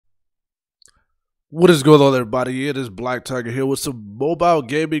What is going on, everybody? It is Black Tiger here with some mobile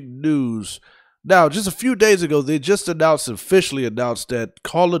gaming news. Now, just a few days ago, they just officially announced that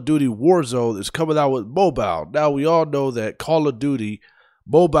Call of Duty Warzone is coming out with mobile. Now, we all know that Call of Duty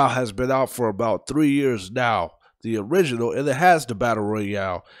mobile has been out for about 3 years now, the original, and it has the Battle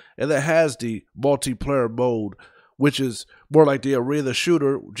Royale, and it has the multiplayer mode, which is more like the arena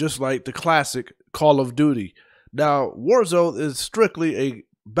shooter, just like the classic Call of Duty. Now, Warzone is strictly a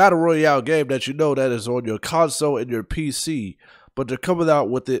Battle Royale game that you know that is on your console and your PC, but they're coming out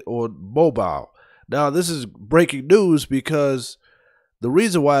with it on mobile. Now, this is breaking news because the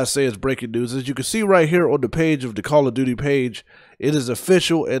reason why I say it's breaking news is you can see right here on the page of the Call of Duty page, it is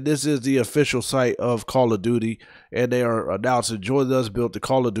official, and this is the official site of Call of Duty, and they are announcing Join Us built the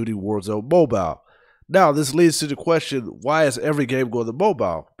Call of Duty Warzone Mobile. Now, this leads to the question, why is every game going to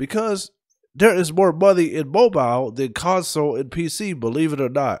mobile? Because there is more money in mobile than console and PC, believe it or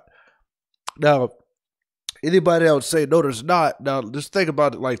not. Now, anybody that would say, no, there's not. Now, just think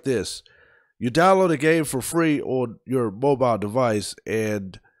about it like this. You download a game for free on your mobile device,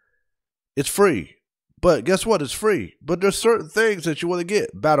 and it's free. But guess what? It's free. But there's certain things that you want to get.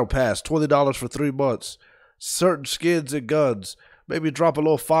 Battle Pass, $20 for 3 months. Certain skins and guns. Maybe drop a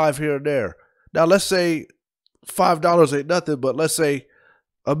little $5 here and there. Now, let's say $5 ain't nothing, but let's say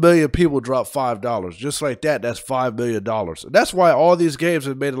 1 million people drop $5. Just like that, that's $5 million. And that's why all these games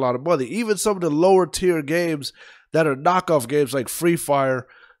have made a lot of money. Even some of the lower tier games that are knockoff games like Free Fire,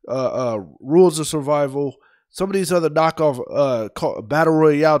 Rules of Survival, some of these other knockoff Battle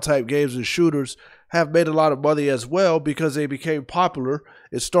Royale type games and shooters have made a lot of money as well because they became popular.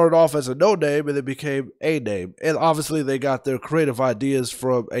 It started off as a no name and it became a name. And obviously they got their creative ideas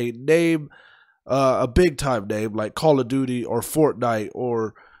from a name, a big time name like Call of Duty or Fortnite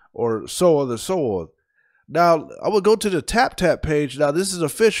or so on and so on. Now, I will go to the TapTap page. Now, this is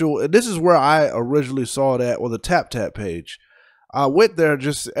official, and this is where I originally saw that on the TapTap page. I went there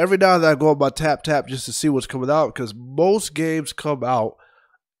just every now and then I go on my TapTap just to see what's coming out because most games come out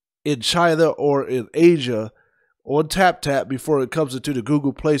in China or in Asia on TapTap before it comes into the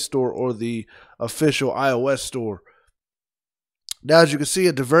Google Play Store or the official iOS store. Now, as you can see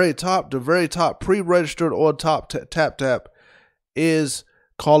at the very top pre-registered on top TapTap is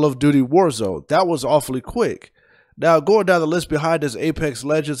Call of Duty Warzone. That was awfully quick. Now, going down the list behind is Apex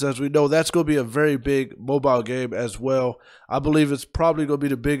Legends. As we know, that's going to be a very big mobile game as well. I believe it's probably going to be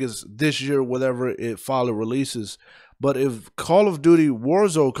the biggest this year whenever it finally releases. But if Call of Duty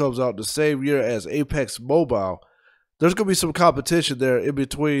Warzone comes out the same year as Apex Mobile, there's going to be some competition there in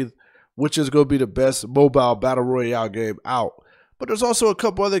between which is going to be the best mobile Battle Royale game out. But there's also a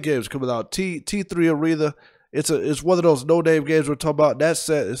couple other games coming out. T3 Arena, it's one of those no-name games we're talking about. That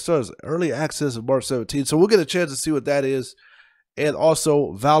set, it starts early access on March 17th. So we'll get a chance to see what that is. And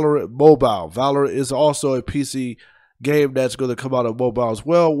also Valorant Mobile. Valorant is also a PC game that's going to come out on mobile as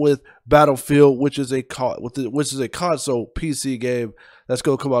well with Battlefield, which is a console PC game that's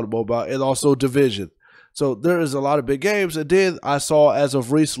going to come out on mobile, and also Division. So there is a lot of big games. And then I saw as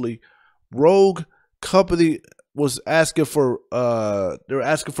of recently, Rogue Company was asking for they were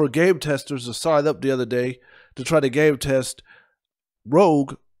asking for game testers to sign up the other day to try to game test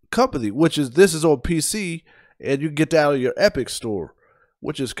Rogue Company, this is on PC, and you can get that out of your Epic store,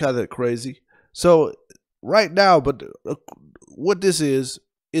 which is kind of crazy. So right now, but what this is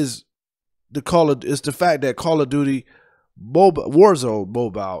the fact that Call of Duty Warzone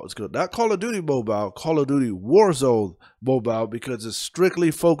Mobile is good. Not Call of Duty Mobile, Call of Duty Warzone Mobile, because it's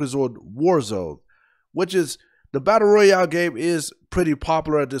strictly focused on Warzone, which is the Battle Royale game is pretty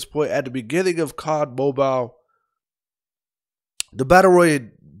popular at this point. At the beginning of COD Mobile, the Battle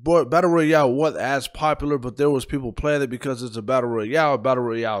Royale wasn't as popular, but there was people playing it because it's a Battle Royale. Battle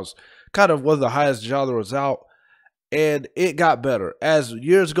Royale's kind of one of the highest genres out, and it got better. As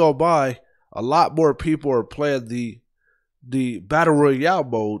years go by, a lot more people are playing the Battle Royale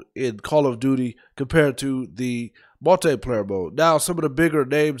mode in Call of Duty compared to the multiplayer mode. Now, some of the bigger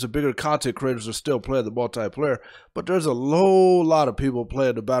names and bigger content creators are still playing the multiplayer, but there's a whole lot of people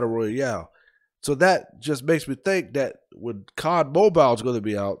playing the Battle Royale. So that just makes me think that when COD Mobile is going to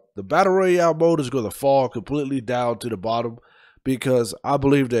be out, the Battle Royale mode is going to fall completely down to the bottom, because I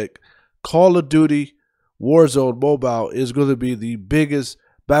believe that Call of Duty Warzone Mobile is going to be the biggest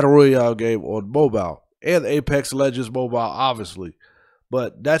Battle Royale game on mobile, and Apex Legends Mobile, obviously.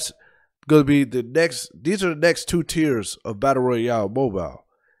 But that's going to be the next, these are the next 2 tiers of Battle Royale Mobile.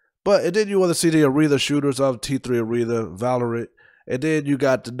 But, and then you want to see the arena shooters of T3 Arena, Valorant. And then you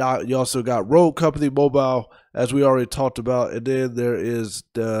also got Rogue Company Mobile, as we already talked about. And then there is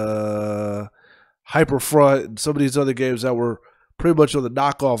the Hyperfront and some of these other games that were pretty much on the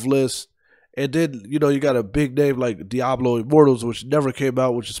knockoff list. And then, you know, you got a big name like Diablo Immortals, which never came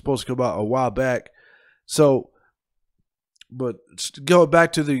out, which is supposed to come out a while back. So, but going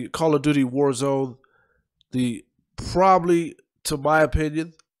back to the Call of Duty Warzone, the probably, to my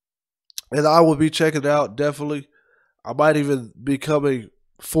opinion, and I will be checking it out definitely. I might even become a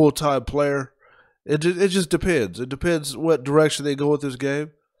full-time player. It just depends. It depends what direction they go with this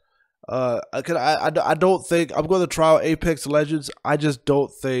game. I don't think I'm going to try out Apex Legends. I just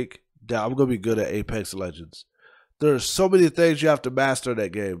don't think that I'm going to be good at Apex Legends. There's so many things you have to master in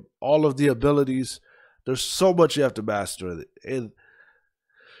that game. All of the abilities. There's so much you have to master. And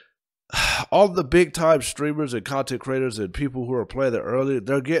all the big time streamers and content creators and people who are playing it early,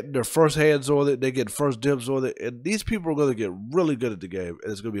 they're getting their first hands on it. They get first dibs on it. And these people are going to get really good at the game.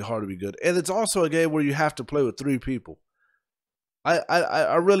 And it's going to be hard to be good. And it's also a game where you have to play with 3 people.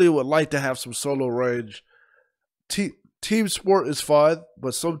 I really would like to have some solo range. Team sport is fine,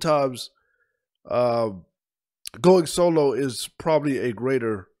 but sometimes going solo is probably a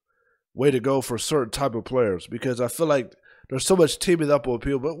greater way to go for certain type of players, because I feel like there's so much teaming up on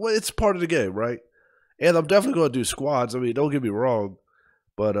people, but it's part of the game, right? And I'm definitely going to do squads. I mean, don't get me wrong,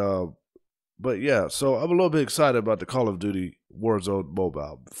 but yeah. So I'm a little bit excited about the Call of Duty Warzone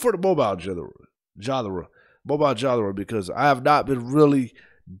Mobile for the mobile genre, because I have not been really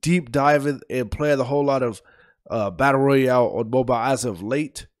deep diving and playing a whole lot of Battle Royale on mobile as of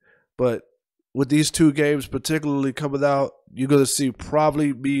late. But with these 2 games particularly coming out, you're going to see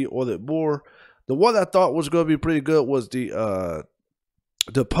probably me on it more. The one I thought was going to be pretty good was the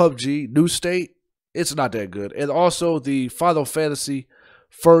PUBG New State. It's not that good. And also the Final Fantasy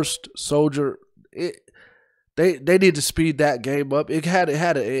First Soldier. They need to speed that game up. It had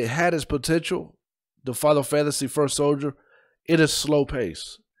its potential. The Final Fantasy First Soldier, it is slow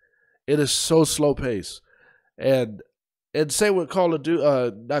pace. It is so slow pace. And same with Call of Duty,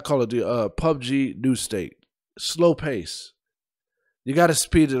 not Call of Duty, PUBG New State. Slow pace. You got to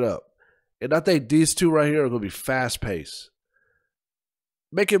speed it up. And I think these 2 right here are going to be fast pace.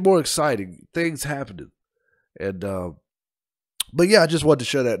 Make it more exciting. Things happening. And, but yeah, I just wanted to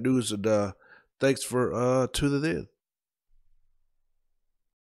share that news. And thanks for tuning in.